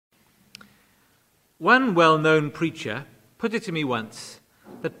One well-known preacher put it to me once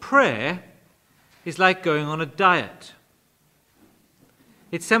that prayer is like going on a diet.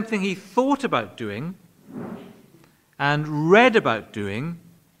 It's something he thought about doing and read about doing,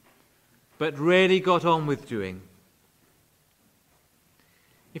 but rarely got on with doing.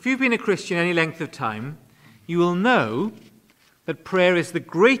 If you've been a Christian any length of time, you will know that prayer is the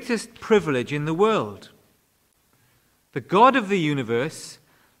greatest privilege in the world. The God of the universe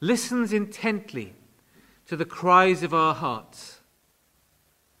listens intently to the cries of our hearts.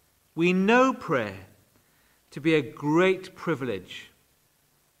 We know prayer to be a great privilege.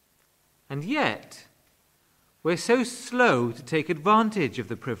 And yet, we're so slow to take advantage of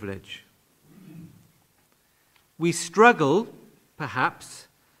the privilege. We struggle, perhaps,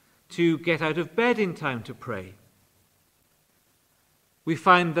 to get out of bed in time to pray. We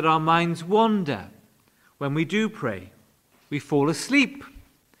find that our minds wander when we do pray. We fall asleep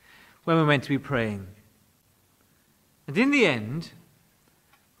when we're meant to be praying. And in the end,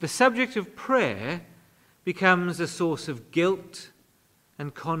 the subject of prayer becomes a source of guilt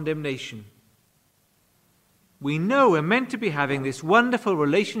and condemnation. We know we're meant to be having this wonderful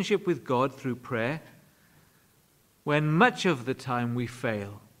relationship with God through prayer, when much of the time we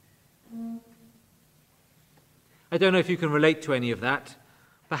fail. I don't know if you can relate to any of that.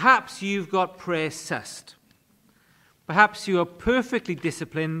 Perhaps you've got prayer sussed. Perhaps you are perfectly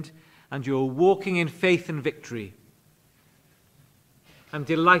disciplined and you're walking in faith and victory. I'm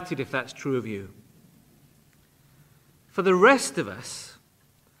delighted if that's true of you. For the rest of us,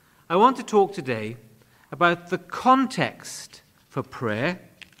 I want to talk today about the context for prayer,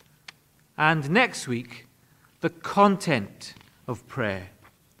 and next week, the content of prayer.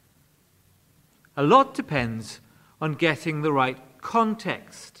 A lot depends on getting the right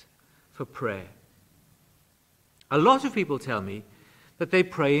context for prayer. A lot of people tell me that they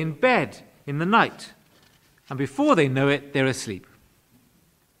pray in bed in the night, and before they know it, they're asleep.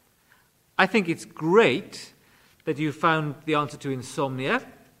 I think it's great that you found the answer to insomnia,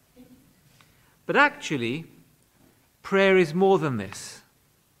 but actually, prayer is more than this,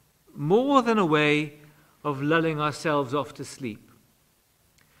 more than a way of lulling ourselves off to sleep.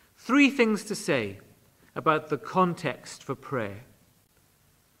 3 things to say about the context for prayer.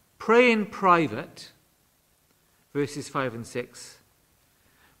 Pray in private, verses 5 and 6.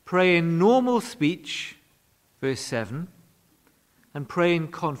 Pray in normal speech, verse 7. And pray in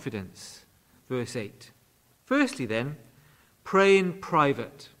confidence, verse 8. Firstly then, pray in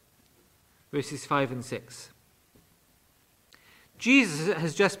private, verses 5 and 6. Jesus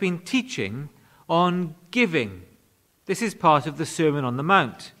has just been teaching on giving. This is part of the Sermon on the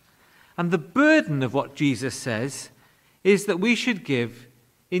Mount. And the burden of what Jesus says is that we should give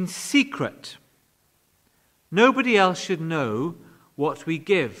in secret. Nobody else should know what we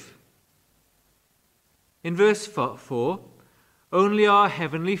give. In verse 4, only our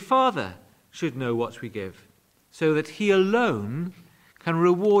Heavenly Father should know what we give, so that He alone can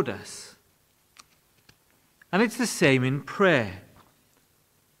reward us. And it's the same in prayer.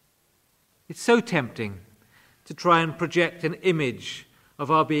 It's so tempting to try and project an image of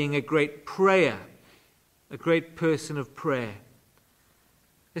our being a great prayer, a great person of prayer,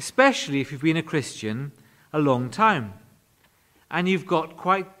 especially if you've been a Christian a long time and you've got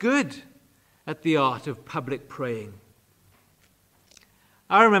quite good at the art of public praying.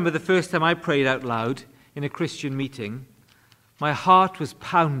 I remember the first time I prayed out loud in a Christian meeting. My heart was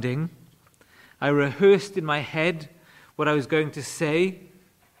pounding. I rehearsed in my head what I was going to say.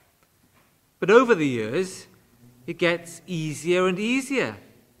 But over the years, it gets easier and easier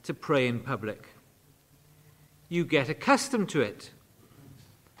to pray in public. You get accustomed to it.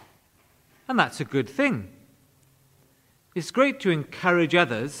 And that's a good thing. It's great to encourage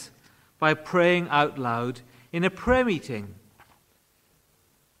others by praying out loud in a prayer meeting.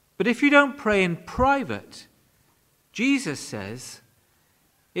 But if you don't pray in private, Jesus says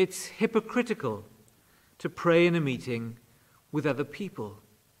it's hypocritical to pray in a meeting with other people.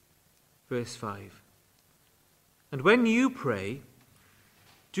 Verse 5. And when you pray,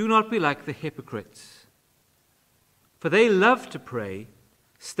 do not be like the hypocrites, for they love to pray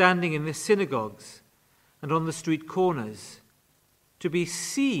standing in the synagogues and on the street corners, to be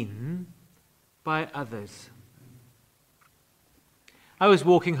seen by others. I was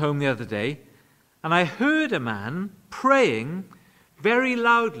walking home the other day, and I heard a man praying very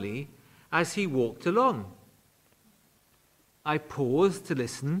loudly as he walked along. I paused to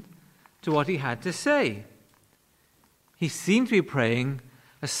listen to what he had to say. He seemed to be praying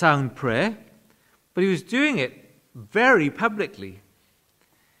a sound prayer, but he was doing it very publicly.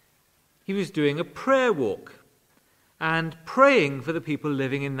 He was doing a prayer walk and praying for the people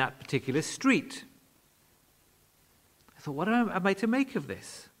living in that particular street. I thought, what am I to make of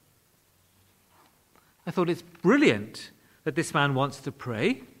this? I thought it's brilliant that this man wants to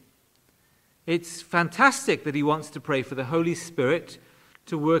pray. It's fantastic that he wants to pray for the Holy Spirit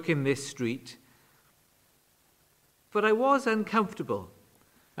to work in this street. But I was uncomfortable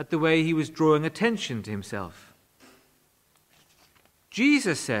at the way he was drawing attention to himself.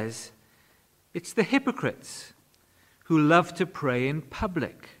 Jesus says it's the hypocrites who love to pray in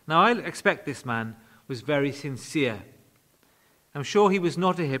public. Now, I expect this man was very sincere. I'm sure he was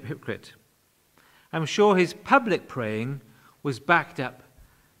not a hypocrite. I'm sure his public praying was backed up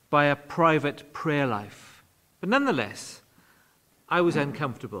by a private prayer life. But nonetheless, I was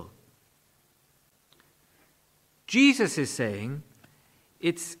uncomfortable. Jesus is saying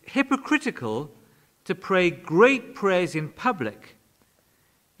it's hypocritical to pray great prayers in public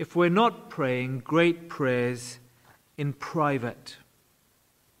if we're not praying great prayers in private.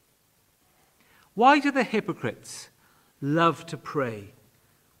 Why do the hypocrites love to pray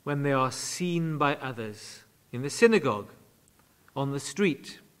when they are seen by others in the synagogue, on the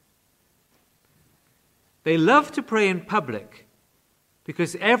street? They love to pray in public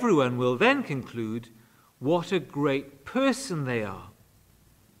because everyone will then conclude what a great person they are.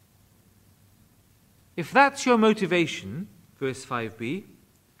 If that's your motivation, verse 5b,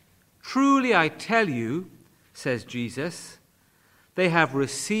 truly I tell you, says Jesus, they have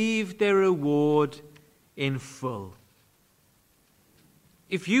received their reward in full.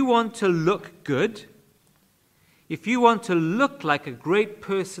 If you want to look good, if you want to look like a great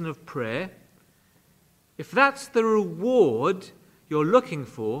person of prayer, if that's the reward you're looking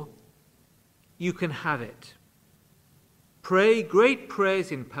for, you can have it. Pray great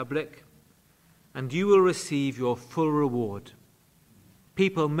prayers in public, and you will receive your full reward.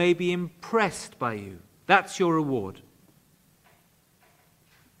 People may be impressed by you. That's your reward.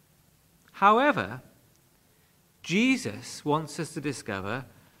 However, Jesus wants us to discover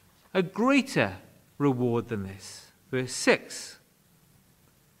a greater reward than this. Verse 6.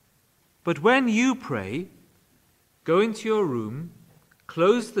 But when you pray, go into your room,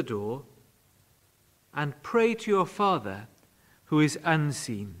 close the door, and pray to your Father who is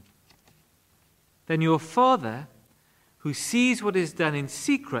unseen. Then your Father, who sees what is done in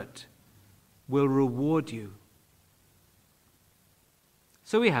secret, will reward you.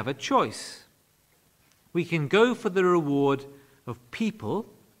 So we have a choice. We can go for the reward of people.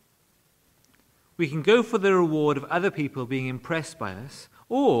 We can go for the reward of other people being impressed by us.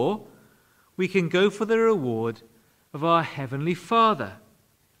 Or we can go for the reward of our Heavenly Father.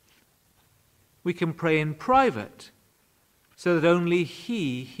 We can pray in private so that only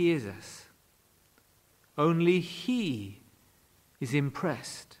He hears us. Only He is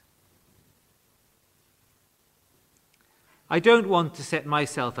impressed. I don't want to set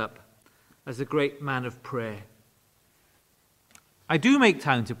myself up as a great man of prayer. I do make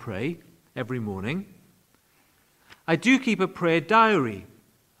time to pray every morning. I do keep a prayer diary.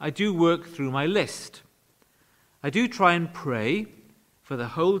 I do work through my list. I do try and pray for the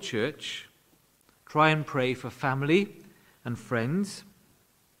whole church, try and pray for family and friends.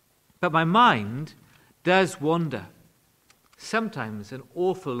 But my mind does wander, sometimes an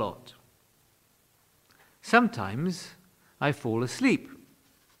awful lot. Sometimes I fall asleep.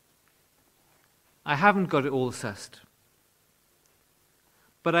 I haven't got it all sussed.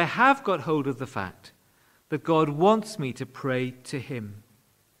 But I have got hold of the fact that God wants me to pray to Him,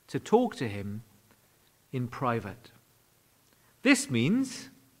 to talk to Him in private. This means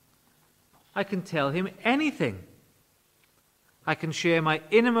I can tell Him anything. I can share my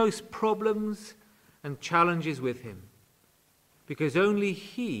innermost problems and challenges with Him, because only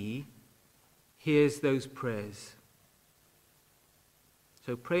He hears those prayers.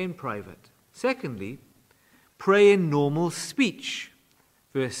 So pray in private. Secondly, pray in normal speech.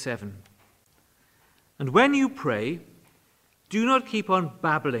 Verse 7. And when you pray, do not keep on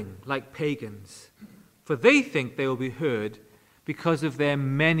babbling like pagans, for they think they will be heard because of their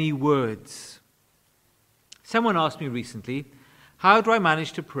many words. Someone asked me recently, how do I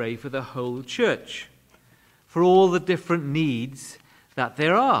manage to pray for the whole church, for all the different needs that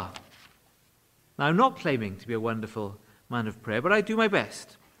there are? Now, I'm not claiming to be a wonderful man of prayer, but I do my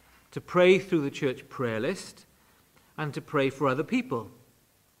best to pray through the church prayer list and to pray for other people.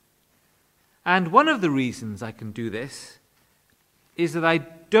 And one of the reasons I can do this is that I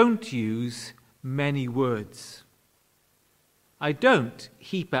don't use many words. I don't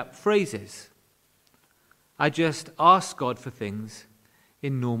heap up phrases. I just ask God for things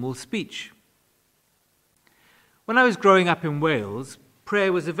in normal speech. When I was growing up in Wales,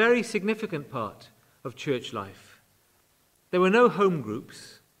 prayer was a very significant part of church life. There were no home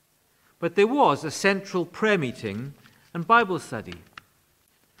groups, but there was a central prayer meeting and Bible study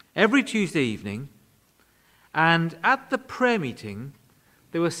every Tuesday evening. And at the prayer meeting,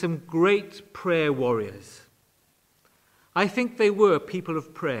 there were some great prayer warriors. I think they were people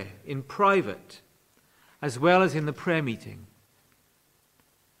of prayer in private as well as in the prayer meeting.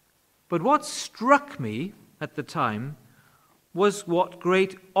 But what struck me at the time was what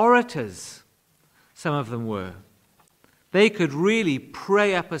great orators some of them were. They could really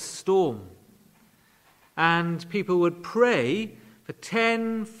pray up a storm. And people would pray for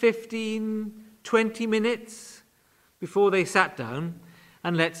 10, 15, 20 minutes before they sat down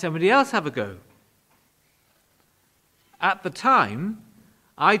and let somebody else have a go. At the time,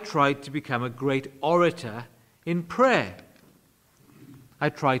 I tried to become a great orator in prayer. I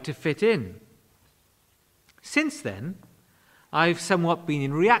tried to fit in. Since then, I've somewhat been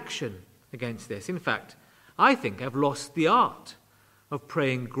in reaction against this. In fact, I think I've lost the art of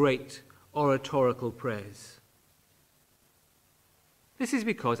praying great oratorical prayers. This is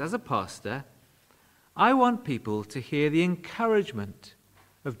because, as a pastor, I want people to hear the encouragement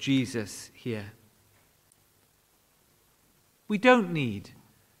of Jesus here. We don't need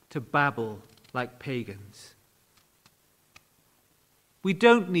to babble like pagans. We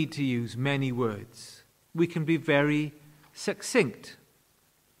don't need to use many words. We can be very succinct.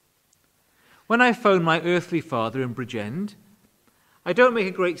 When I phone my earthly father in Bridgend, I don't make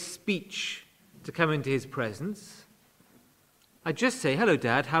a great speech to come into his presence. I just say, "Hello,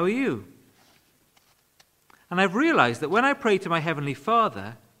 Dad, how are you?" And I've realized that when I pray to my Heavenly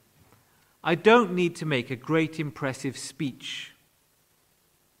Father, I don't need to make a great impressive speech.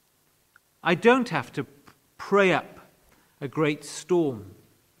 I don't have to pray up a great storm.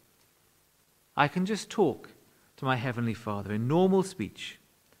 I can just talk to my Heavenly Father in normal speech,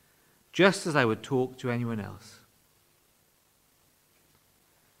 just as I would talk to anyone else.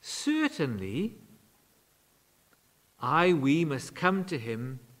 Certainly, we must come to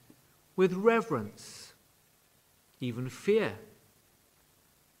him with reverence, even fear.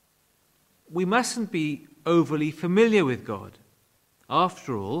 We mustn't be overly familiar with God.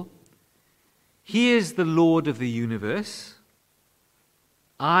 After all, he is the Lord of the universe.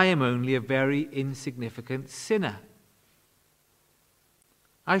 I am only a very insignificant sinner.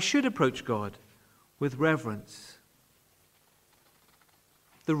 I should approach God with reverence.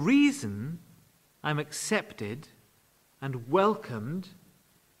 The reason I'm accepted and welcomed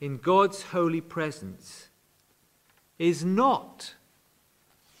in God's holy presence is not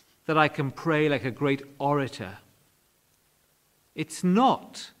that I can pray like a great orator. It's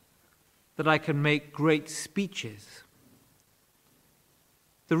not that I can make great speeches.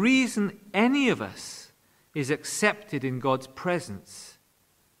 The reason any of us is accepted in God's presence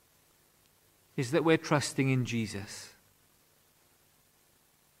is that we're trusting in Jesus.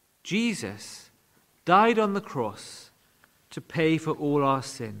 Jesus died on the cross to pay for all our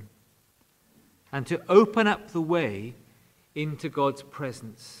sin and to open up the way into God's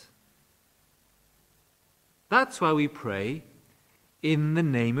presence. That's why we pray in the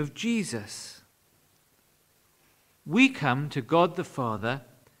name of Jesus. We come to God the Father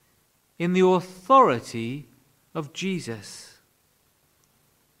in the authority of Jesus.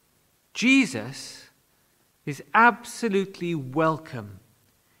 Jesus is absolutely welcome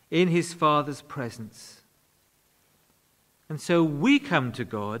in his Father's presence. And so we come to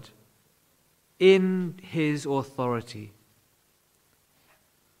God in his authority.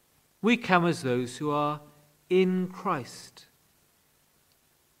 We come as those who are in Christ.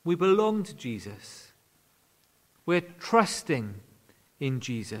 We belong to Jesus. We're trusting in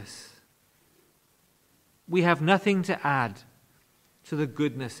Jesus. We have nothing to add to the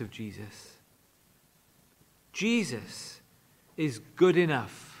goodness of Jesus. Jesus is good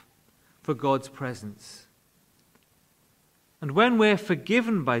enough for God's presence. And when we're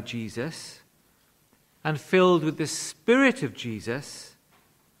forgiven by Jesus and filled with the Spirit of Jesus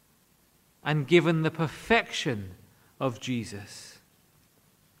and given the perfection of Jesus,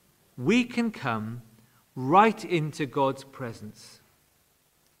 we can come right into God's presence.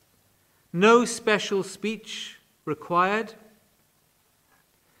 No special speech required.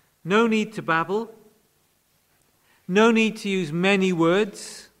 No need to babble. No need to use many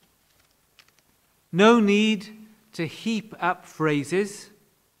words. No need to heap up phrases.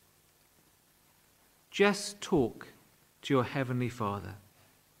 Just talk to your Heavenly Father.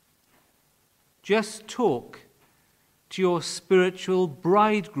 Just talk to your spiritual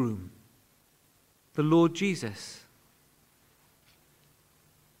bridegroom, the Lord Jesus.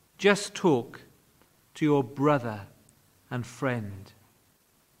 Just talk to your brother and friend,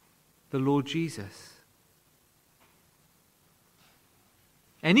 the Lord Jesus.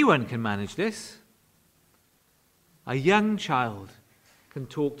 Anyone can manage this. A young child can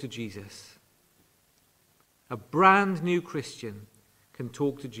talk to Jesus. A brand new Christian can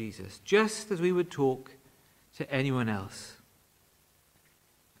talk to Jesus, just as we would talk to anyone else.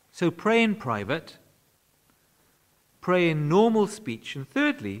 So pray in private, pray in normal speech, and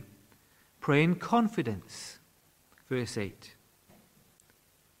thirdly, pray in confidence. Verse 8.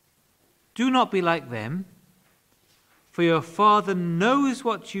 Do not be like them, for your Father knows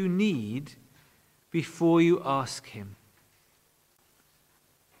what you need before you ask him.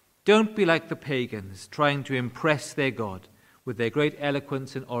 Don't be like the pagans, trying to impress their God with their great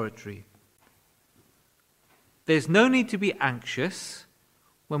eloquence and oratory. There's no need to be anxious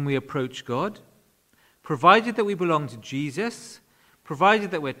when we approach God, provided that we belong to Jesus,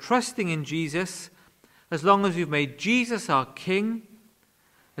 provided that we're trusting in Jesus, as long as we've made Jesus our King,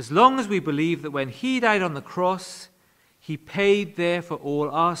 as long as we believe that when he died on the cross, he paid there for all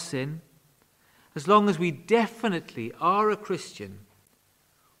our sin, as long as we definitely are a Christian,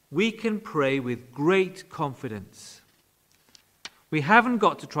 we can pray with great confidence. We haven't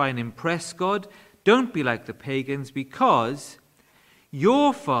got to try and impress God. Don't be like the pagans, because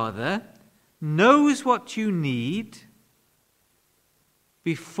your Father knows what you need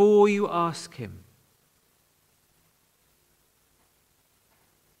before you ask him.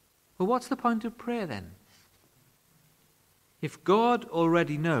 Well, what's the point of prayer then? If God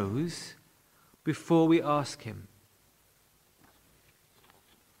already knows before we ask him.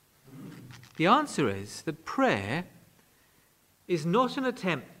 The answer is that prayer is not an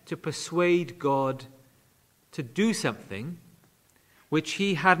attempt to persuade God to do something which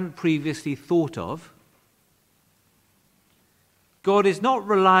he hadn't previously thought of. God is not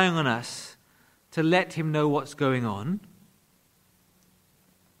relying on us to let him know what's going on.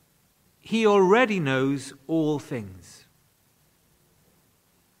 He already knows all things.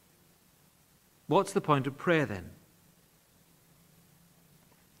 What's the point of prayer then?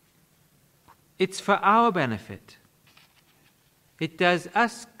 It's for our benefit. It does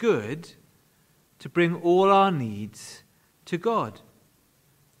us good to bring all our needs to God.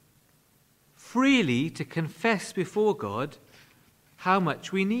 Freely to confess before God how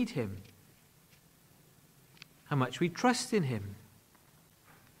much we need him, how much we trust in him.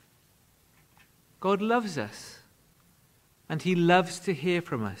 God loves us, and he loves to hear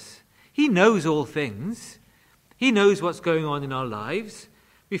from us. He knows all things. He knows what's going on in our lives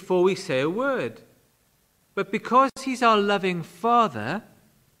before we say a word. But because he's our loving Father,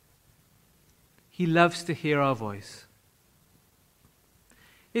 he loves to hear our voice.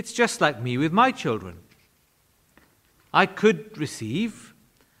 It's just like me with my children. I could receive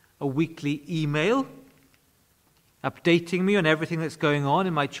a weekly email updating me on everything that's going on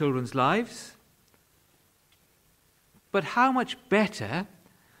in my children's lives. But how much better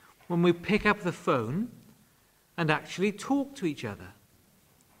when we pick up the phone and actually talk to each other.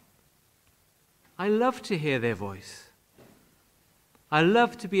 I love to hear their voice. I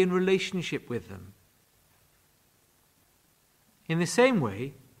love to be in relationship with them. In the same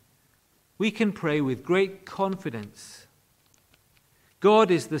way, we can pray with great confidence. God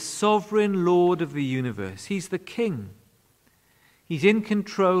is the sovereign Lord of the universe. He's the King. He's in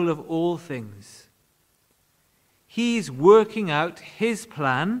control of all things. He's working out his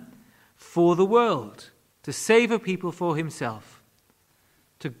plan for the world, to save a people for himself,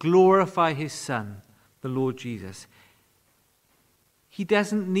 to glorify his Son, the Lord Jesus. He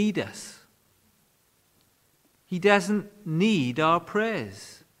doesn't need us. He doesn't need our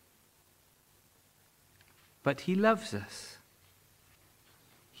prayers. But he loves us.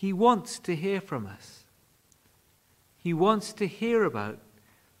 He wants to hear from us. He wants to hear about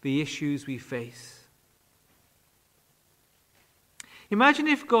the issues we face. Imagine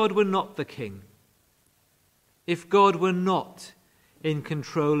if God were not the King, if God were not in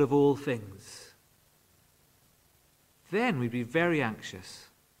control of all things. Then we'd be very anxious.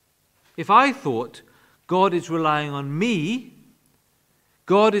 If I thought God is relying on me,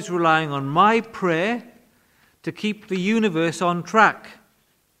 God is relying on my prayer to keep the universe on track,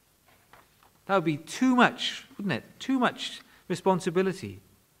 that would be too much, wouldn't it? Too much responsibility.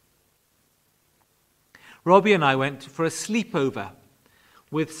 Robbie and I went for a sleepover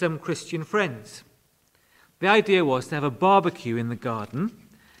with some Christian friends. The idea was to have a barbecue in the garden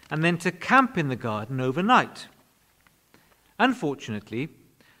and then to camp in the garden overnight. Unfortunately,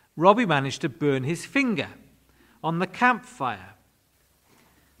 Robbie managed to burn his finger on the campfire.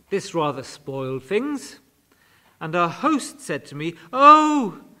 This rather spoiled things, and our host said to me,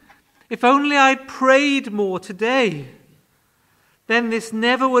 "Oh, if only I'd prayed more today, then this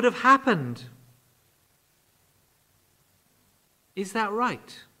never would have happened." Is that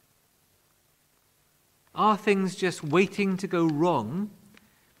right? Are things just waiting to go wrong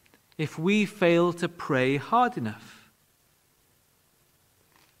if we fail to pray hard enough?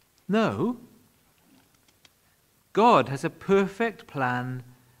 No. God has a perfect plan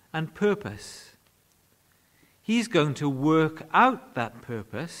and purpose. He's going to work out that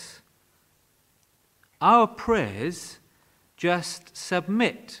purpose. Our prayers just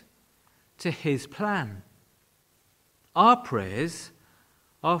submit to his plan. Our prayers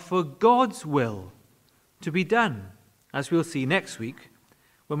are for God's will to be done, as we'll see next week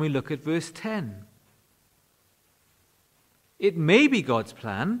when we look at verse 10. It may be God's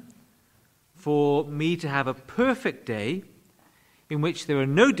plan for me to have a perfect day in which there are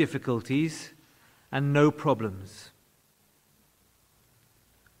no difficulties and no problems.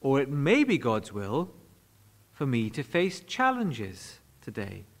 Or it may be God's will for me to face challenges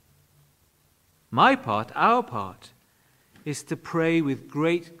today. My part, our part, is to pray with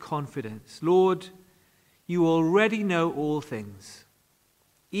great confidence. Lord, you already know all things,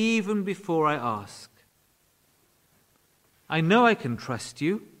 even before I ask. I know I can trust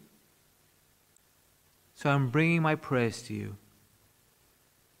you, so I'm bringing my prayers to you.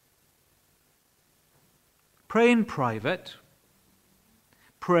 Pray in private,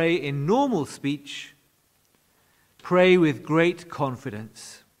 pray in normal speech, pray with great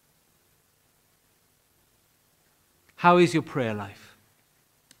confidence. How is your prayer life?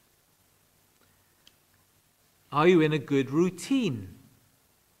 Are you in a good routine?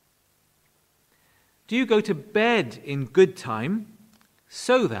 Do you go to bed in good time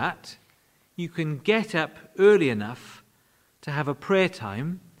so that you can get up early enough to have a prayer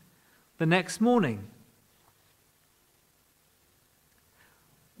time the next morning?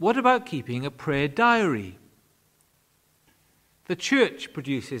 What about keeping a prayer diary? The church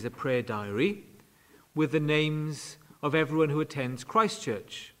produces a prayer diary with the names of everyone who attends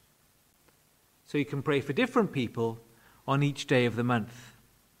Christchurch. So you can pray for different people on each day of the month.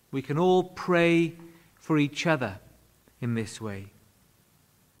 We can all pray for each other in this way.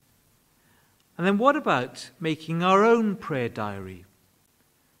 And then what about making our own prayer diary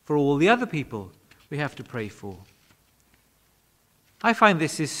for all the other people we have to pray for? I find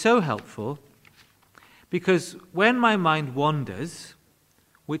this is so helpful because when my mind wanders,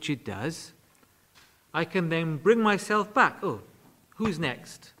 which it does, I can then bring myself back. Oh, who's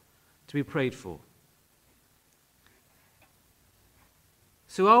next to be prayed for?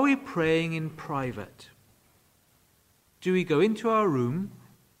 So are we praying in private? Do we go into our room,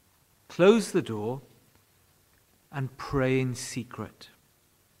 close the door, and pray in secret?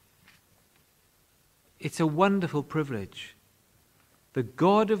 It's a wonderful privilege. The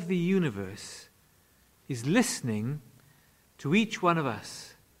God of the universe is listening to each one of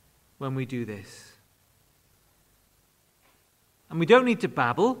us when we do this. And we don't need to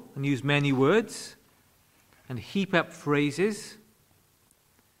babble and use many words and heap up phrases.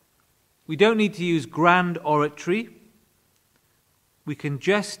 We don't need to use grand oratory. We can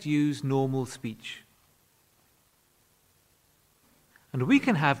just use normal speech. And we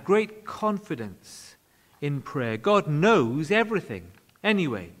can have great confidence in prayer. God knows everything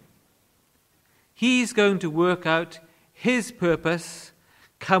anyway. He's going to work out his purpose,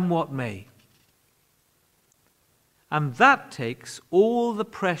 come what may. And that takes all the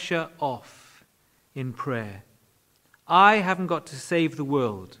pressure off in prayer. I haven't got to save the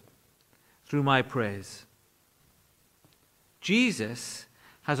world through my prayers. Jesus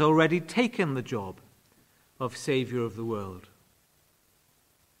has already taken the job of Saviour of the world.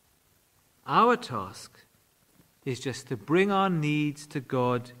 Our task is just to bring our needs to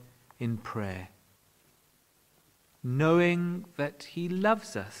God in prayer, knowing that he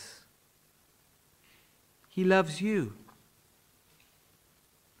loves us. He loves you.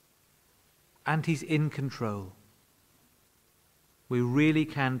 And he's in control. We really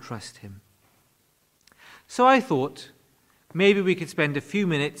can trust him. So I thought maybe we could spend a few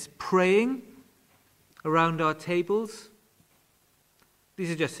minutes praying around our tables.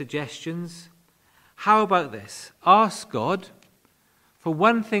 These are just suggestions. How about this? Ask God for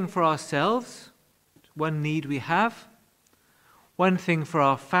one thing for ourselves, one need we have, one thing for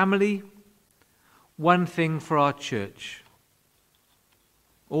our family, one thing for our church.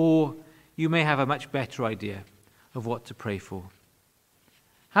 Or you may have a much better idea of what to pray for.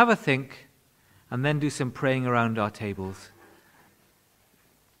 Have a think and then do some praying around our tables